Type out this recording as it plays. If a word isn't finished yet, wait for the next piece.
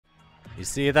You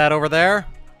see that over there?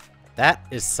 That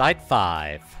is Site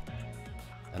 5.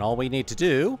 And all we need to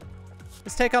do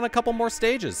is take on a couple more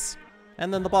stages.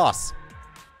 And then the boss.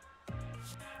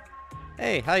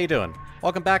 Hey, how you doing?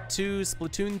 Welcome back to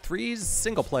Splatoon 3's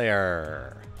single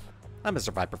player. I'm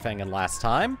MrViperfang, and last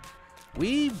time,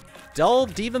 we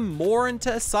delved even more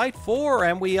into Site 4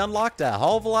 and we unlocked a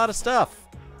hell of a lot of stuff.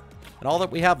 And all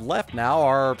that we have left now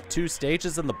are 2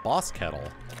 stages in the boss kettle.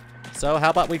 So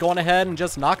how about we go on ahead and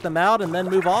just knock them out and then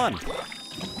move on.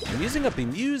 I'm using a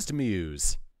bemused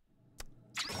muse.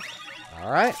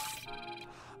 Alright.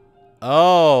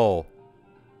 Oh.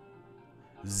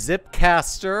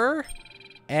 Zipcaster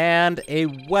and a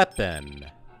weapon.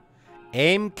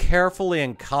 Aim carefully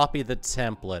and copy the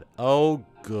template. Oh,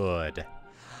 good.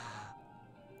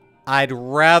 I'd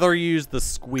rather use the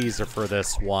squeezer for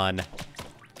this one.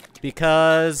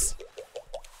 Because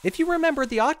if you remember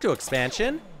the Octo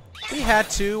expansion, we had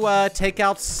to take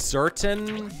out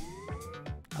certain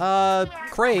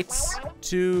crates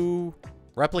to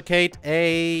replicate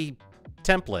a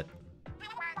template.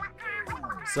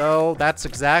 So that's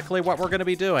exactly what we're going to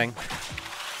be doing.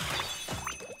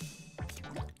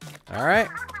 Alright.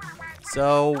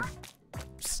 So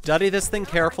study this thing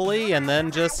carefully and then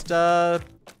just throw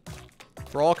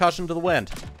all caution to the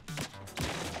wind.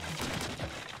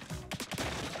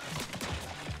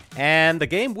 And the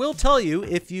game will tell you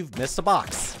if you've missed a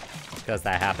box, because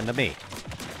that happened to me.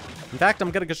 In fact,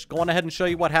 I'm going to go on ahead and show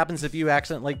you what happens if you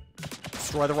accidentally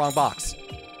destroy the wrong box.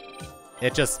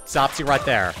 It just stops you right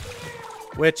there.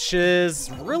 Which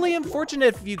is really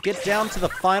unfortunate if you get down to the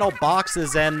final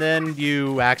boxes and then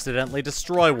you accidentally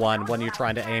destroy one when you're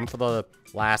trying to aim for the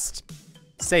last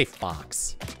safe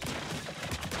box.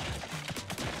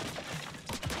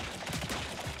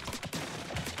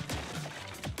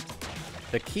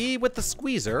 The key with the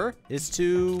squeezer is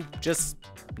to just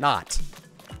not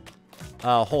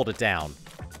hold it down.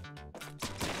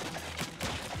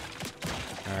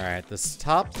 Alright, this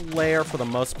top layer, for the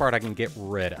most part, I can get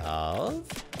rid of.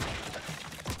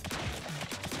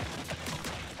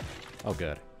 Oh,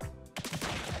 good.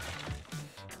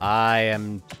 I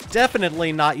am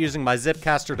definitely not using my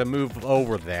Zipcaster to move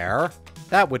over there.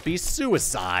 That would be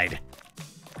suicide.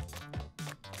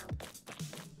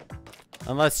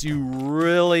 Unless you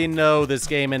really know this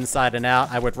game inside and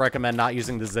out, I would recommend not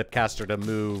using the Zipcaster to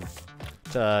move,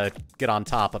 to get on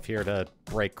top of here to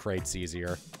break crates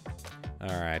easier.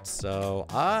 Alright, so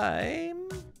I'm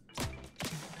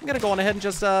gonna go on ahead and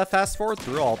just fast forward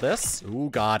through all this. Ooh,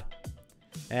 God.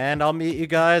 And I'll meet you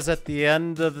guys at the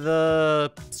end of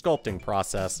the sculpting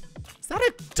process. Is that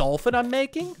a dolphin I'm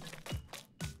making?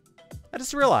 I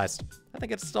just realized. I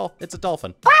think it's a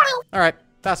dolphin. Alright,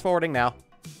 fast forwarding now.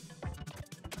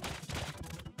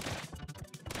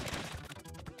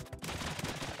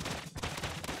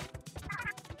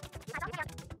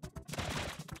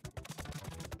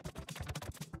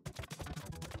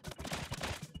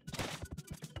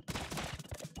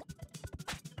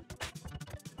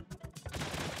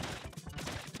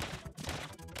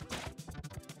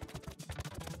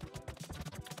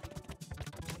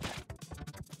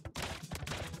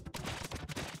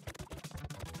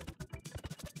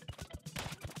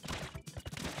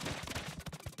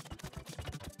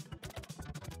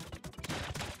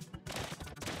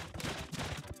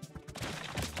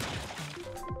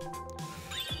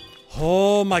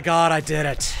 Oh my God, I did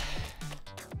it.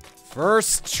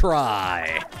 First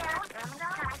try.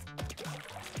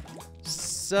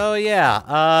 So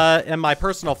yeah, in my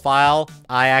personal file,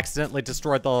 I accidentally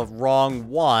destroyed the wrong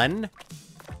one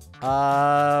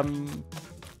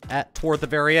toward the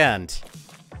very end.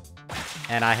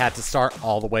 And I had to start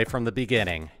all the way from the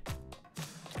beginning.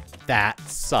 That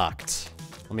sucked.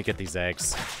 Let me get these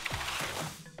eggs.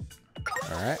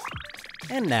 Alright.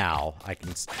 And now I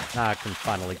can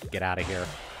finally get out of here.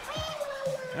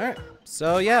 Alright,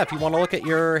 so yeah, if you want to look at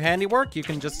your handiwork, you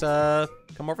can just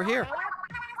come over here.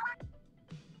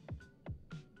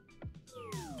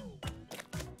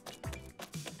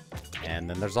 And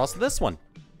then there's also this one.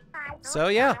 So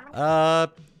yeah,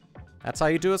 that's how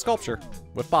you do a sculpture,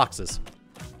 with boxes.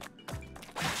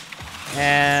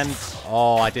 And,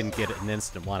 oh, I didn't get an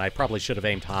instant one. I probably should have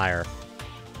aimed higher.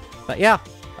 But yeah,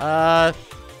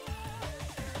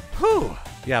 whew.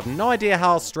 You have no idea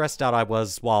how stressed out I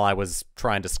was while I was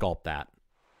trying to sculpt that.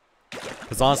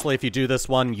 Because honestly, if you do this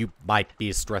one, you might be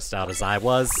as stressed out as I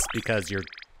was, because you're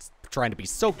trying to be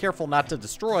so careful not to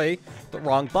destroy the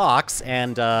wrong box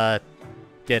and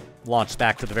get launched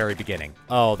back to the very beginning.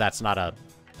 Oh, that's not a...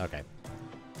 Okay.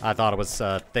 I thought it was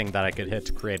a thing that I could hit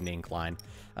to create an incline.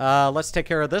 Let's take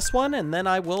care of this one, and then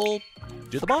I will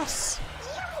do the boss.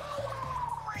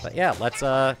 But yeah, let's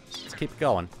keep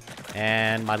going.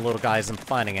 And my little guy isn't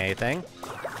finding anything.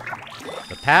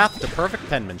 The path to perfect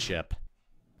penmanship.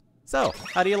 So,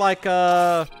 how do you like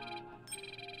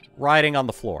riding on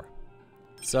the floor?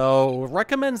 So, it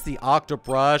recommends the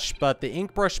Octobrush, but the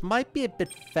ink brush might be a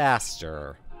bit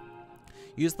faster.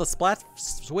 Use the splat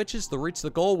switches to reach the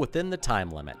goal within the time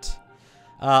limit.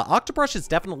 Octobrush is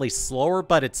definitely slower,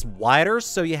 but it's wider,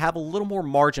 so you have a little more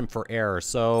margin for error.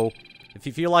 So, if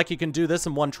you feel like you can do this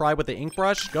in one try with the ink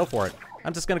brush, go for it.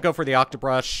 I'm just going to go for the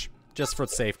Octobrush, just for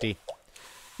safety.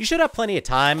 You should have plenty of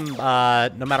time,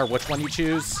 no matter which one you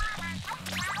choose.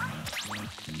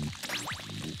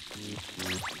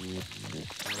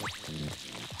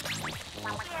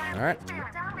 Alright.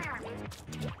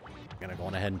 Gonna go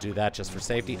on ahead and do that just for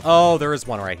safety. Oh, there is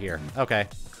one right here. Okay.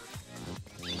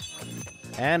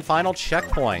 And final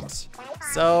checkpoint.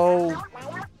 So,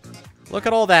 look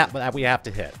at all that we have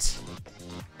to hit.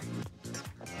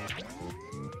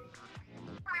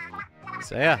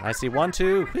 So yeah, I see 1,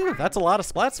 2. Whew, that's a lot of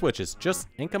splat switches. Just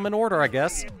ink them in order, I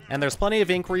guess. And there's plenty of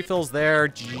ink refills there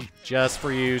just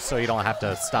for you, so you don't have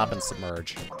to stop and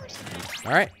submerge.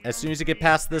 All right, as soon as you get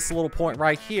past this little point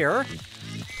right here,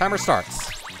 timer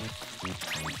starts.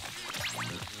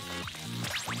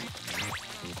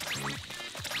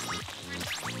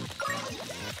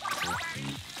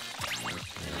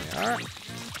 There we are.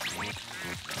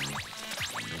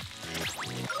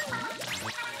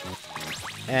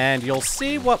 And you'll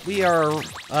see what we are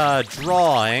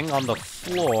drawing on the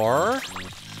floor.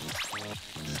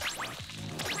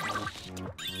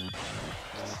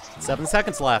 7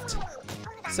 seconds left.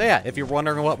 So yeah, if you're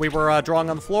wondering what we were drawing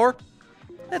on the floor,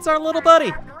 it's our little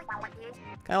buddy.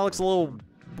 Kind of looks a little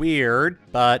weird,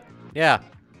 but yeah.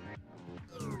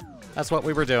 That's what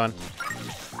we were doing.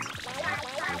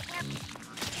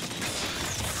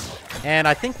 And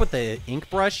I think with the ink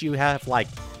brush, you have like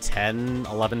 10,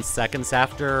 11 seconds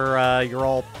after you're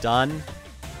all done.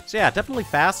 So yeah, definitely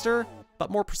faster, but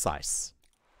more precise.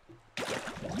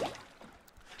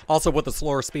 Also, with the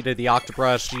slower speed of the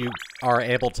Octobrush, you are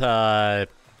able to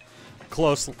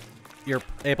you're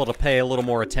able to pay a little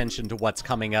more attention to what's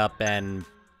coming up, and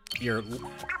you're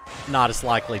not as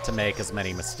likely to make as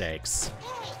many mistakes.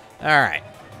 Alright,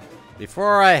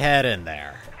 before I head in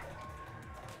there,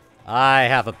 I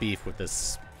have a beef with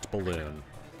this balloon.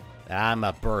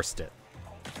 I'ma burst it.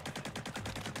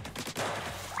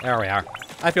 There we are.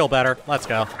 I feel better. Let's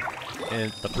go.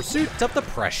 In the pursuit of the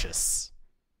precious.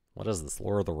 What is this,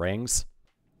 Lord of the Rings?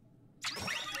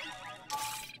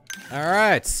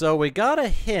 Alright, so we got a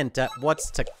hint at what's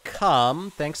to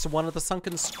come thanks to one of the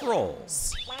sunken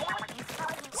scrolls.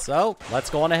 So, let's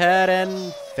go on ahead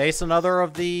and face another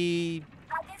of the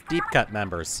deep cut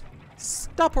members.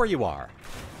 Stop where you are.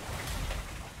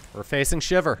 We're facing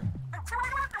Shiver.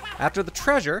 After the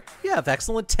treasure, you have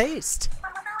excellent taste.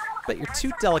 But you're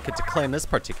too delicate to claim this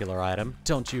particular item,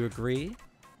 don't you agree?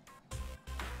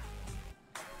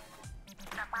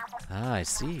 Ah, I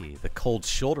see. The cold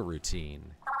shoulder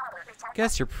routine.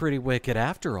 Guess you're pretty wicked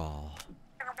after all.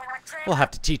 We'll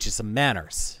have to teach you some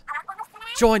manners.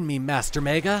 Join me, Master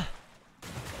Mega.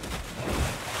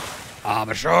 I'm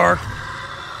a shark.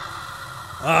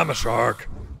 I'm a shark.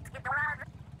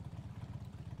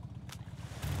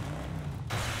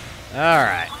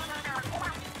 Alright.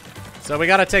 So we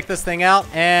gotta take this thing out,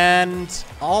 and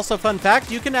also fun fact,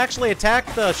 you can actually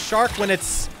attack the shark when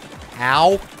it's,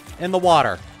 in the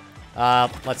water.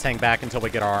 Let's hang back until we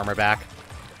get our armor back.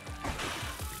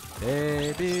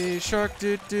 Baby shark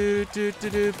do do do do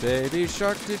do, baby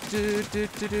shark do do do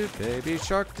do do, baby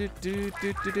shark do do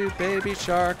do do do, baby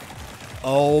shark.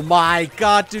 Oh my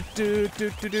god, do do do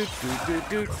do do do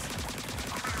do do.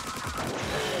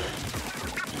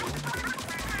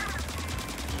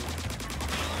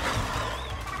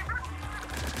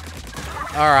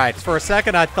 Alright, for a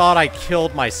second I thought I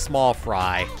killed my small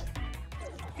fry.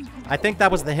 I think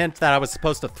that was the hint that I was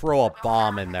supposed to throw a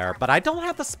bomb in there, but I don't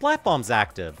have the splat bombs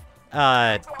active,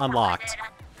 unlocked.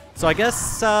 So I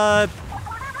guess,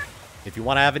 if you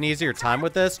want to have an easier time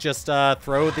with this, just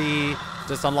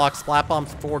unlock splat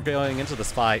bombs before going into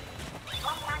this fight.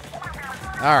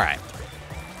 Alright.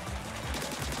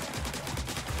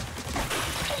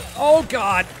 Oh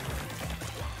god!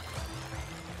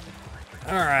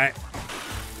 Alright.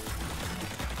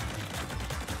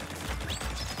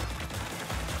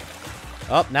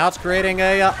 Oh, now it's creating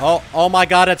a, oh my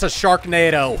god, it's a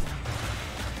Sharknado.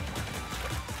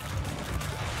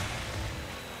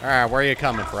 Alright, where are you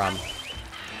coming from?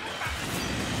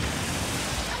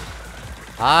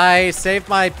 I saved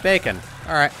my bacon.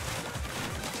 Alright.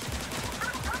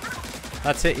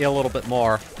 Let's hit you a little bit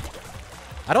more.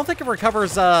 I don't think it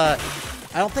recovers,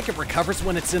 I don't think it recovers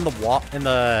when it's in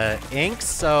the ink,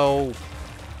 so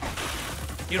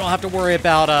you don't have to worry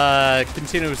about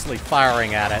continuously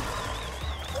firing at it.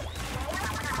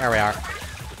 There we are.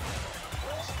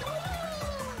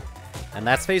 And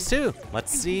that's phase 2.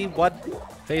 Let's see what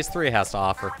phase 3 has to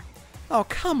offer. Oh,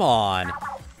 come on.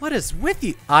 What is with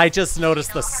you? I just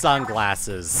noticed the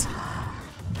sunglasses.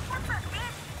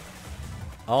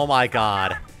 Oh my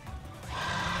god.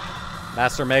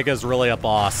 Master Mega is really a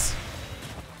boss.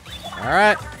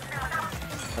 Alright.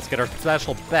 Let's get our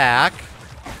special back.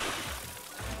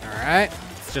 Alright.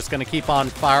 It's just gonna keep on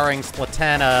firing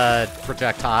Splatoon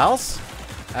projectiles.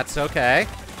 That's okay.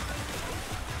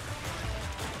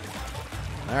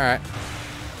 Alright.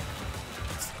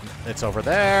 It's over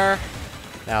there.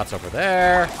 Now it's over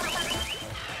there.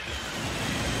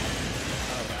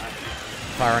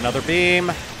 Fire another beam.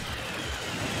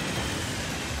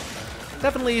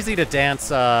 Definitely easy to dance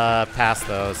past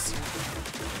those.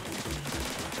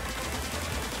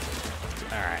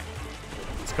 Alright.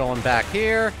 It's going back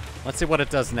here. Let's see what it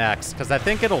does next, because I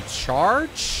think it'll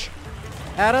charge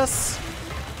at us.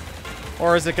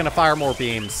 Or is it going to fire more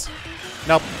beams?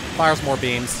 Nope. Fires more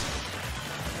beams.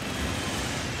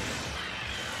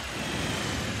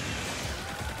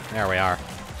 There we are.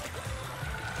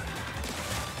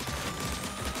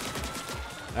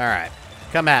 Alright.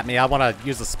 Come at me. I want to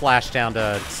use a splashdown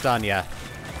to stun ya.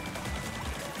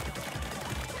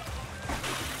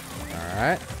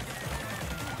 Alright.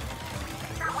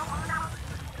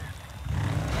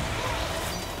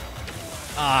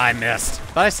 Ah, I missed.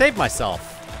 But I saved myself.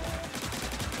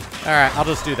 Alright, I'll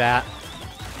just do that.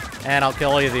 And I'll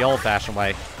kill you the old-fashioned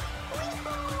way.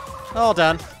 All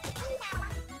done.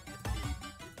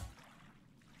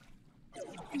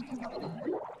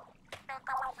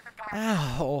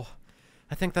 Ow.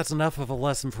 I think that's enough of a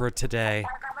lesson for today.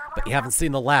 But you haven't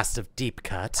seen the last of Deep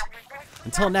Cut.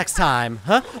 Until next time,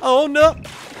 huh? Oh no!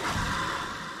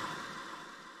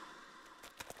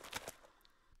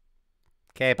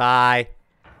 Okay, bye.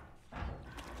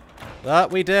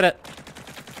 But we did it.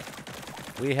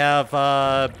 We have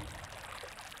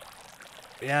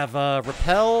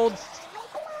repelled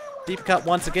Deep Cut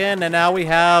once again, and now we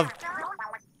have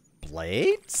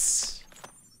blades?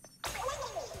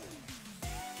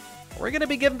 Are we gonna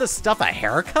be giving this stuff a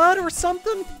haircut or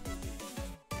something?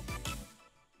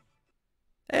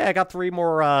 Hey, I got 3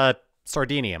 more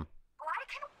Sardinium.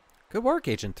 Good work,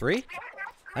 Agent 3.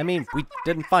 I mean, we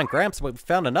didn't find Gramps, but we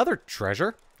found another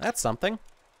treasure. That's something.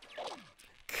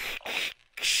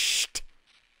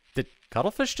 Did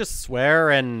Cuttlefish just swear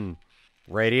in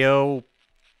radio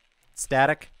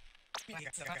static?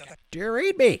 Do you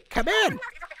read me? Come in!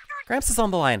 Gramps is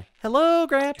on the line. Hello,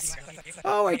 Gramps.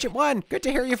 Oh, Agent 1, good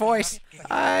to hear your voice.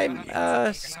 I'm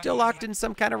still locked in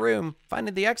some kind of room,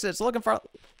 finding the exits, looking for a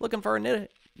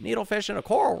needlefish in a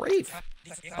coral reef.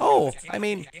 Oh,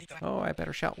 I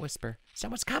better shout whisper.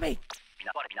 Someone's coming.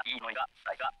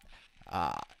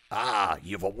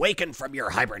 You've awakened from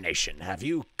your hibernation, have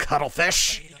you,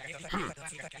 Cuttlefish?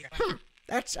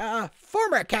 That's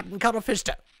former Captain Cuttlefish.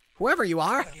 Whoever you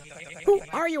are. Who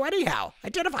are you anyhow?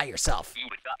 Identify yourself.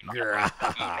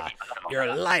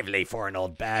 You're lively for an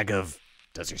old bag of...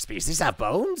 Does your species have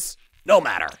bones? No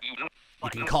matter. You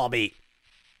can call me...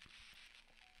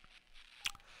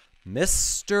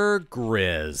 Mr.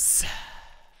 Grizz.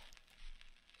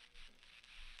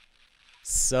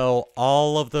 So,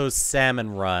 all of those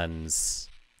salmon runs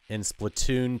in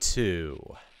Splatoon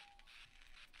 2.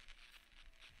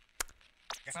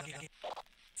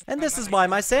 And this is why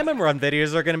my salmon run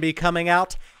videos are going to be coming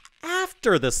out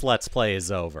after this Let's Play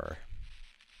is over.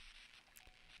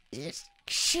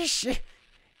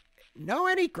 No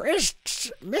any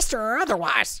Grizz, Mr. or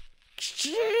otherwise.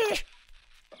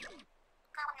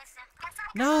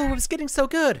 No, it was getting so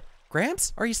good.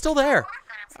 Gramps, are you still there?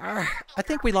 I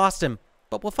think we lost him,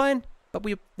 but we'll find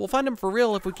him for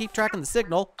real if we keep tracking the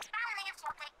signal.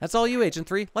 That's all you, Agent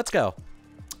 3. Let's go.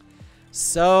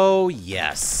 So,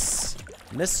 yes.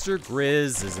 Mr.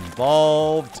 Grizz is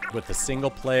involved with the single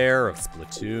player of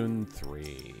Splatoon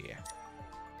 3.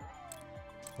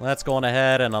 Let's go on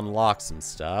ahead and unlock some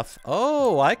stuff.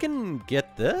 Oh, I can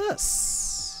get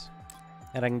this.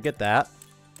 And I can get that.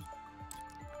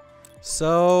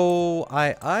 So,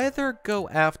 I either go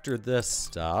after this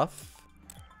stuff,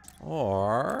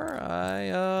 or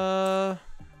I,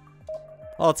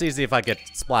 well, it's easy if I get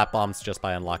splat bombs just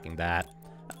by unlocking that.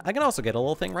 I can also get a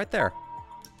little thing right there.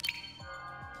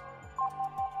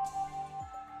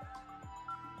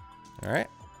 Alright.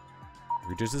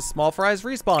 Reduces Small Fry's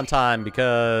respawn time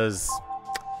because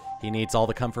he needs all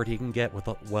the comfort he can get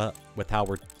with how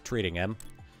we're treating him.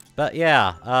 But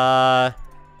yeah,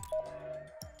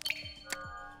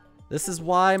 This is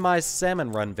why my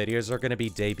salmon run videos are going to be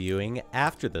debuting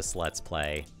after this Let's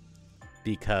Play.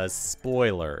 Because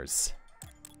spoilers.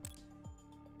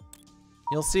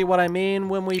 You'll see what I mean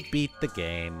when we beat the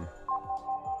game.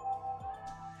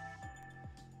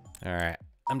 Alright,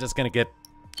 I'm just gonna get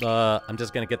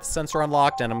the sensor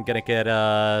unlocked, and I'm gonna get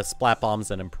splat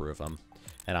bombs and improve them.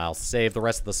 And I'll save the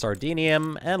rest of the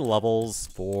Sardinium and levels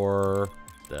for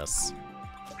this.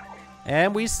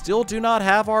 And we still do not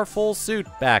have our full suit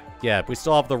back yet. We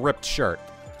still have the ripped shirt.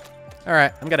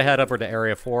 Alright, I'm gonna head over to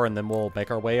Area 4, and then we'll make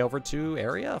our way over to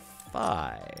Area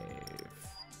 5.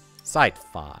 Site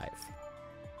 5.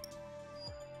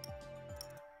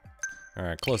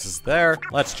 Alright, closest there.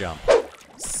 Let's jump.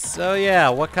 So yeah,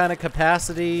 what kind of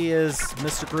capacity is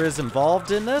Mr. Grizz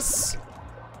involved in this?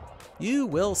 You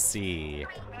will see.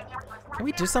 Can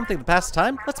we do something to pass the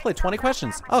time? Let's play 20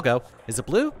 questions. I'll go. Is it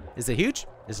blue? Is it huge?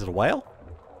 Is it a whale?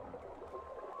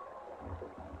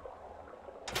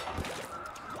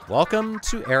 Welcome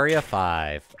to Area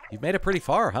 5. You've made it pretty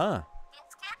far, huh?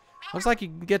 Looks like you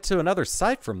can get to another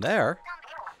site from there.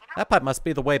 That pipe must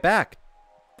be the way back.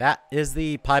 That is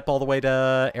the pipe all the way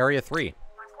to Area 3.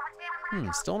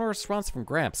 Still no response from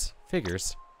Gramps.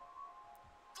 Figures.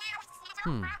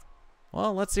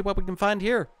 Well, let's see what we can find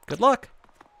here. Good luck.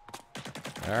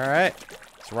 Alright.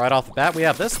 So right off the bat, we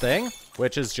have this thing,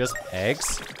 which is just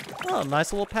eggs. Oh,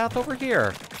 nice little path over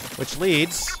here, which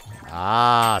leads...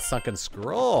 Ah, Sunken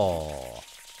Scroll.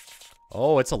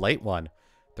 Oh, it's a late one.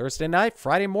 Thursday night,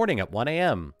 Friday morning at 1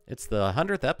 a.m. It's the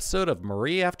 100th episode of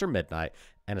Marie After Midnight,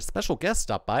 and a special guest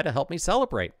stopped by to help me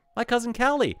celebrate. My cousin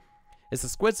Callie. It's the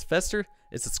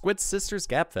Squid Sisters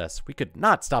Gap Fest. We could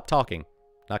not stop talking.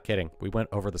 Not kidding. We went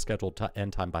over the scheduled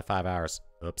end time by 5 hours.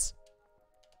 Oops.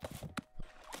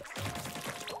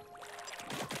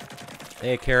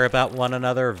 They care about one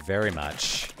another very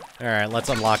much. Alright, let's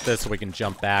unlock this so we can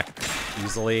jump back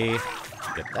easily.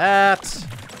 Get that.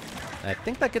 I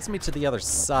think that gets me to the other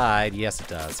side. Yes, it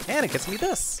does. And it gets me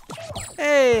this.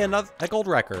 Hey, a gold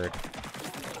record.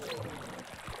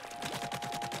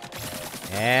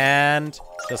 And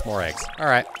just more eggs. All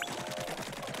right.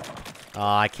 Oh,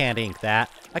 I can't ink that.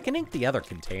 I can ink the other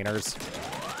containers.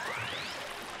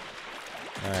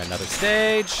 All right, another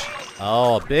stage.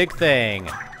 Oh, a big thing.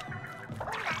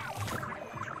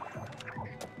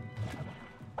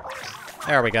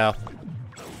 There we go.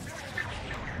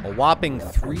 A whopping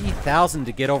 3,000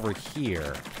 to get over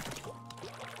here.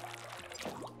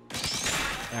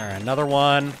 All right, another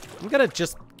one. I'm gonna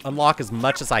just unlock as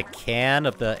much as I can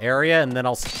of the area, and then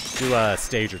I'll do a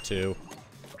stage or two.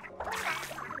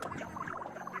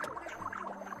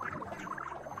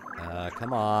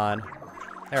 Come on.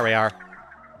 There we are.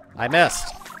 I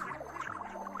missed.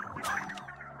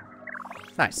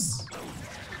 Nice.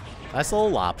 Nice little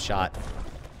lob shot.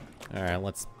 All right,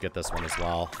 let's get this one as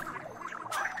well.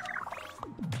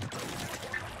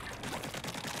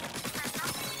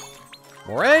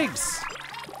 More eggs!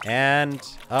 And,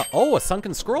 oh, a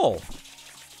Sunken Scroll.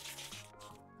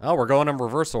 Oh, we're going in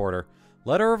reverse order.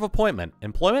 Letter of appointment.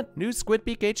 Employment, New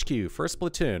Squidbeak HQ, first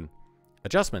platoon.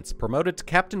 Adjustments, promoted to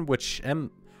captain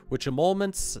with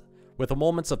emoluments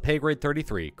of pay grade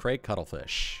 33, Craig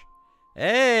Cuttlefish.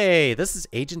 Hey, this is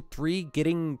Agent 3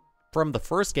 getting, from the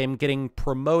first game, getting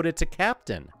promoted to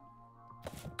captain.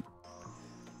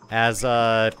 As,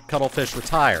 Cuttlefish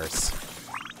retires.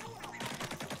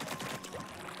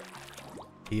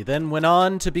 He then went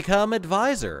on to become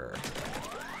advisor.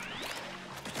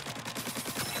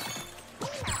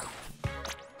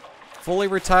 Fully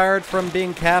retired from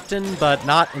being captain, but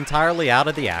not entirely out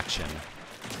of the action.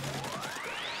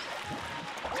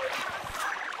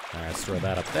 Alright, let's throw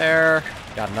that up there.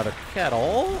 Got another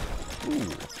kettle.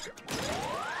 Ooh.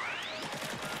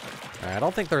 Alright, I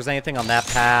don't think there's anything on that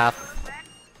path.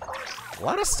 A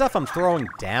lot of stuff I'm throwing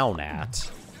down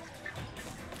at.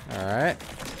 Alright.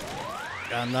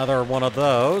 Got another one of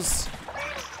those.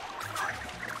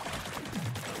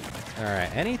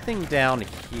 Alright, anything down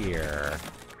here?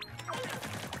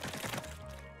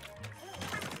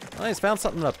 Well, he's found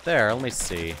something up there. Let me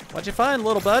see. What'd you find,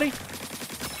 little buddy?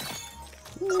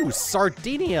 Ooh,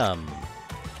 Sardinium.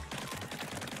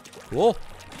 Cool.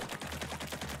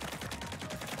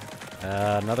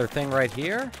 Another thing right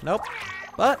here? Nope.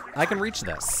 But I can reach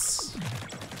this.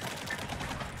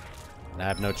 And I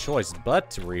have no choice but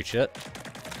to reach it.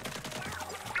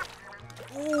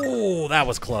 Ooh, that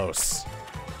was close.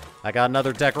 I got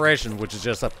another decoration, which is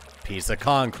just a piece of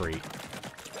concrete.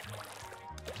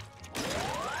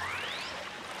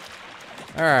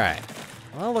 Alright.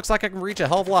 Well, looks like I can reach a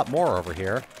hell of a lot more over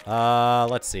here.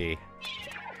 Let's see.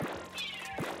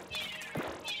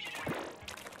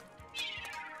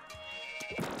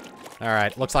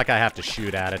 Alright, looks like I have to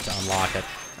shoot at it to unlock it.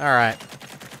 Alright,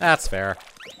 that's fair.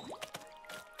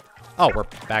 Oh, we're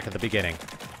back at the beginning.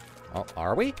 Oh,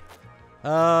 are we?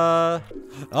 Oh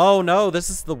no, this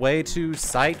is the way to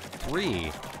Site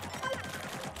 3.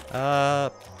 Oh,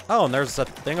 and there's a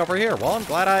thing over here. Well, I'm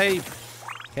glad I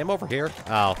came over here.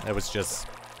 Oh, it was just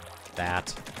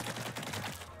that.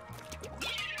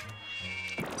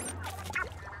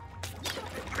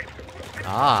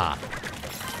 Ah.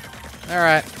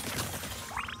 Alright.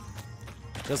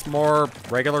 Just more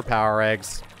regular power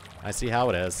eggs. I see how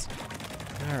it is.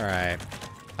 Alright.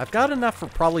 I've got enough for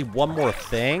probably one more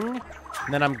thing,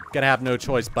 and then I'm gonna have no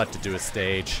choice but to do a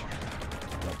stage.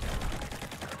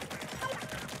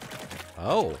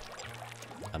 Oh.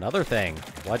 Another thing.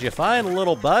 What'd you find,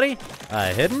 little buddy?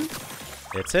 Hidden?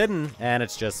 It's hidden, and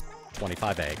it's just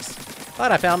 25 eggs.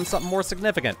 But I found something more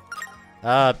significant.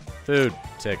 Food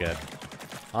ticket.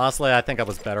 Honestly, I think I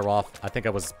was better off. I think I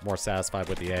was more satisfied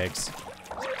with the eggs.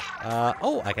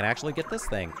 Oh, I can actually get this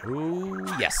thing. Ooh,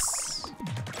 yes.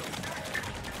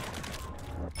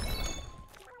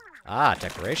 Ah,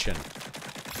 decoration.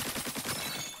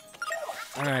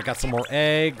 Alright, got some more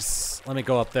eggs. Let me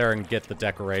go up there and get the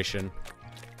decoration.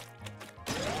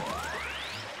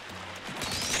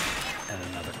 And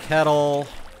another kettle.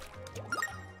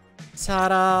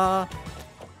 Ta-da!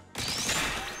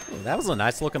 Ooh, that was a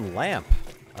nice looking lamp.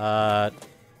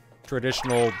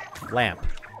 Traditional lamp.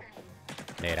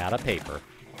 Made out of paper.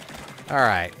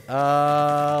 Alright,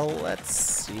 let's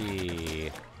see.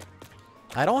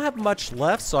 I don't have much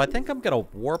left, so I think I'm gonna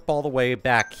warp all the way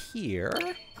back here.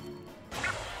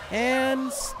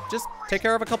 And just take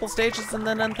care of a couple stages and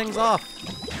then end things off.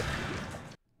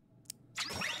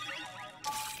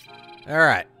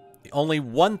 Alright. Only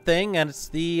one thing, and it's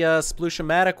the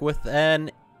Sploosh-O-Matic with an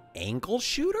angle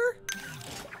shooter?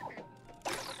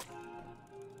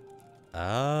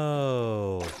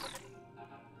 Oh.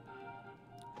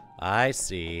 I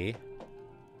see.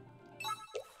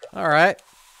 Alright.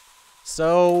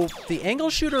 So, the angle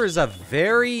shooter is a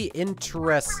very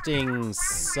interesting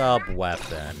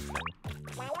sub-weapon.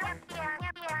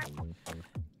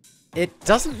 It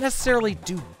doesn't necessarily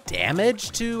do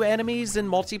damage to enemies in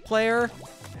multiplayer.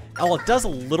 Oh, it does a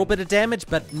little bit of damage,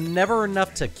 but never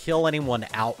enough to kill anyone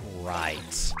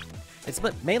outright. It's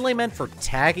mainly meant for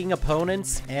tagging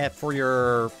opponents and for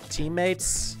your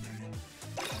teammates.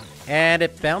 And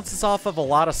it bounces off of a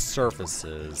lot of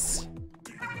surfaces.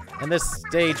 And this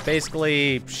stage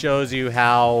basically shows you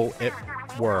how it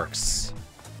works.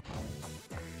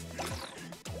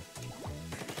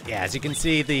 Yeah, as you can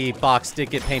see, the box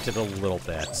did get painted a little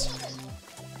bit.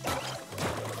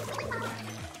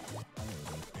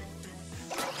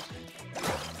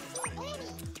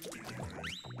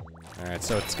 Alright,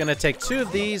 so it's gonna take 2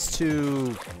 of these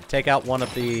to take out one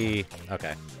of the...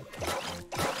 Okay.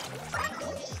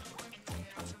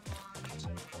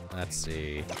 Let's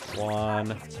see.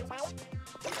 1,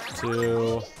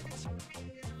 2,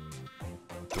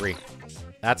 3.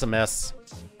 That's a miss.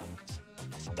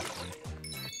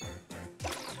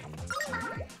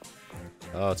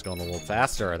 Oh, it's going a little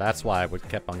faster. That's why it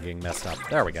kept on getting messed up.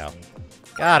 There we go.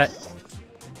 Got it.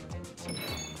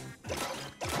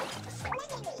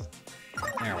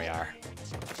 There we are.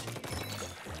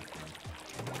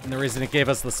 And the reason it gave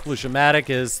us the Sploosh-O-Matic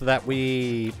is so that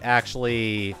we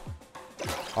actually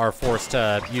are forced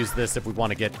to use this if we want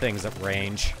to get things at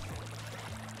range.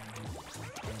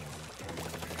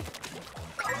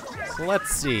 So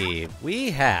let's see.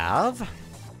 We have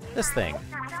this thing.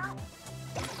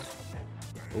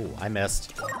 Ooh, I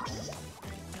missed.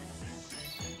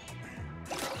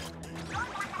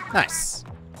 Nice.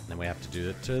 Then we have to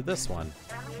do it to this one.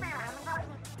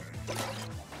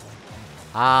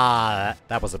 Ah,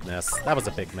 that was a miss. That was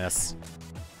a big miss.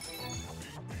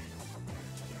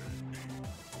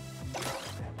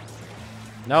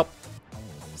 Nope.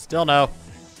 Still no.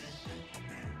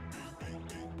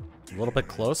 A little bit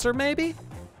closer, maybe?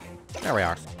 There we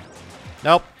are.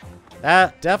 Nope.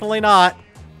 Definitely not.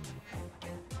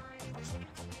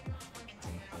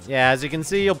 Yeah, as you can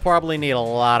see, you'll probably need a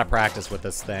lot of practice with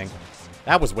this thing.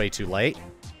 That was way too late.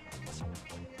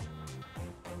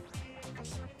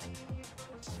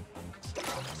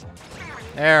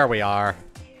 There we are.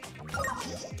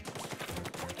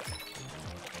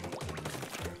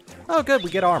 Oh, good, we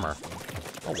get armor.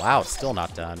 Oh, wow, it's still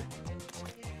not done.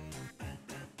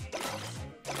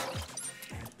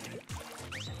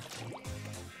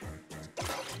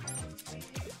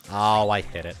 Oh, I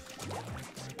hit it.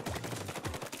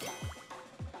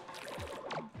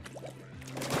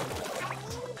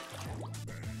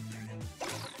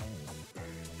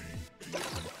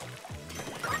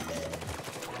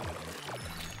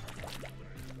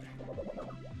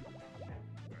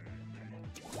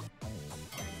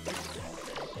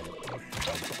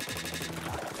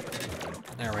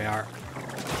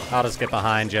 I'll just get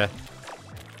behind you.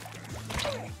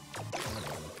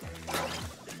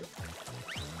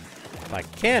 If I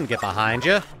can get behind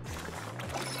you.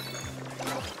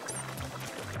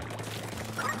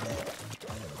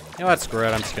 You know what, screw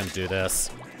it, I'm just gonna do this.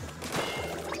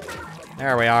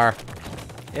 There we are.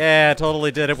 Yeah,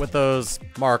 totally did it with those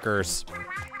markers.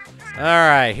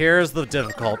 Alright, here's the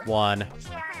difficult one.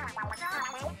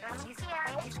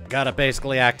 Gotta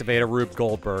basically activate a Rube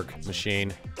Goldberg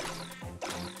machine.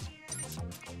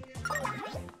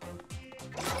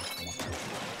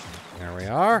 There we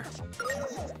are.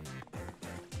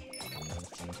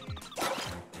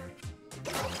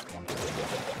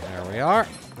 There we are.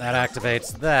 That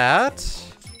activates that,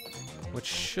 which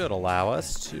should allow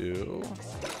us to...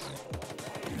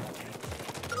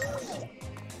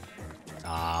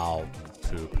 Oh,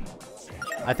 poop.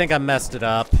 I think I messed it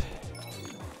up.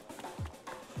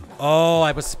 Oh,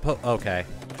 I was supposed... Okay.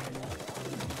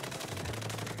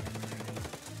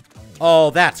 Oh,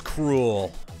 that's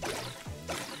cruel.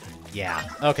 Yeah,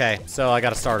 okay, so I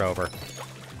gotta start over.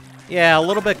 Yeah, a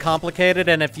little bit complicated,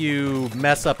 and if you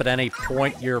mess up at any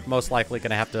point, you're most likely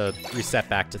gonna have to reset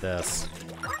back to this.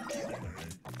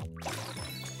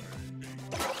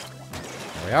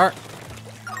 There we are.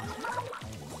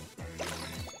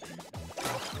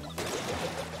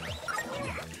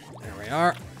 There we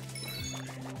are.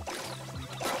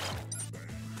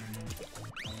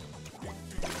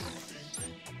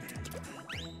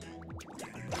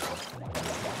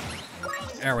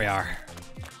 There we are.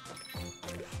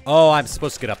 Oh, I'm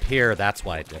supposed to get up here. That's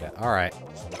why I did it. All right.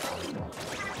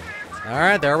 All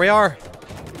right, there we are.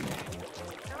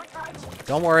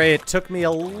 Don't worry, it took me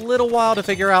a little while to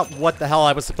figure out what the hell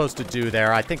I was supposed to do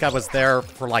there. I think I was there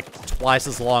for like twice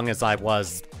as long as I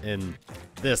was in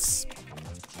this,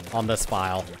 on this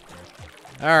file.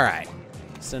 All right.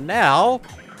 So now,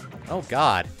 oh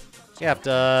God, you have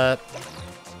to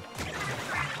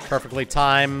perfectly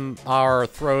time our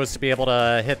throws to be able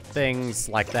to hit things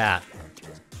like that.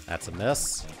 That's a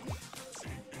miss.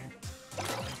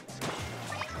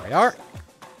 There we are.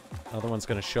 Another one's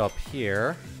gonna show up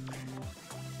here.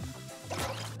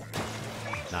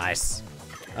 Nice.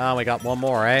 Oh, we got one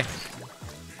more, eh?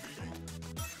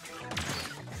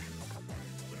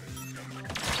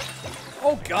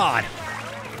 Oh, God.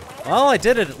 Well, I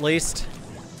did it at least.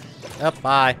 Yep,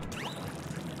 bye.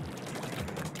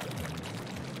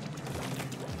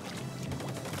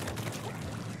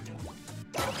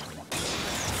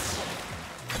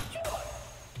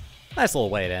 Nice little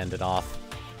way to end it off.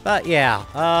 But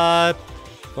yeah,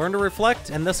 learn to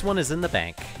reflect, and this one is in the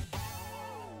bank.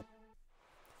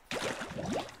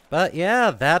 But yeah,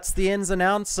 that's the ins and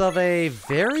outs of a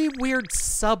very weird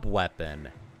sub-weapon.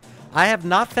 I have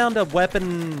not found a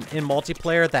weapon in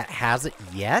multiplayer that has it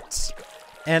yet,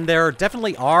 and there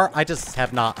definitely are, I just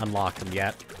have not unlocked them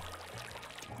yet.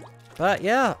 But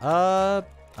yeah,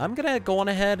 I'm gonna go on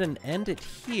ahead and end it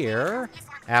here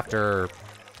after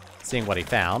seeing what he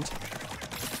found.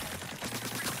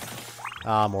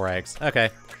 More eggs.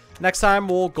 Okay. Next time,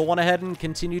 we'll go on ahead and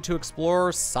continue to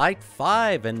explore Site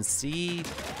 5 and see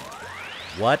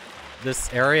what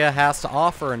this area has to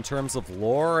offer in terms of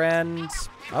lore and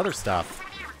other stuff.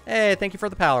 Hey, thank you for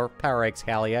the power eggs,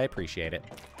 Callie. I appreciate it.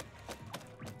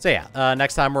 So yeah,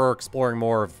 next time we're exploring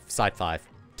more of Site 5.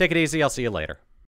 Take it easy. I'll see you later.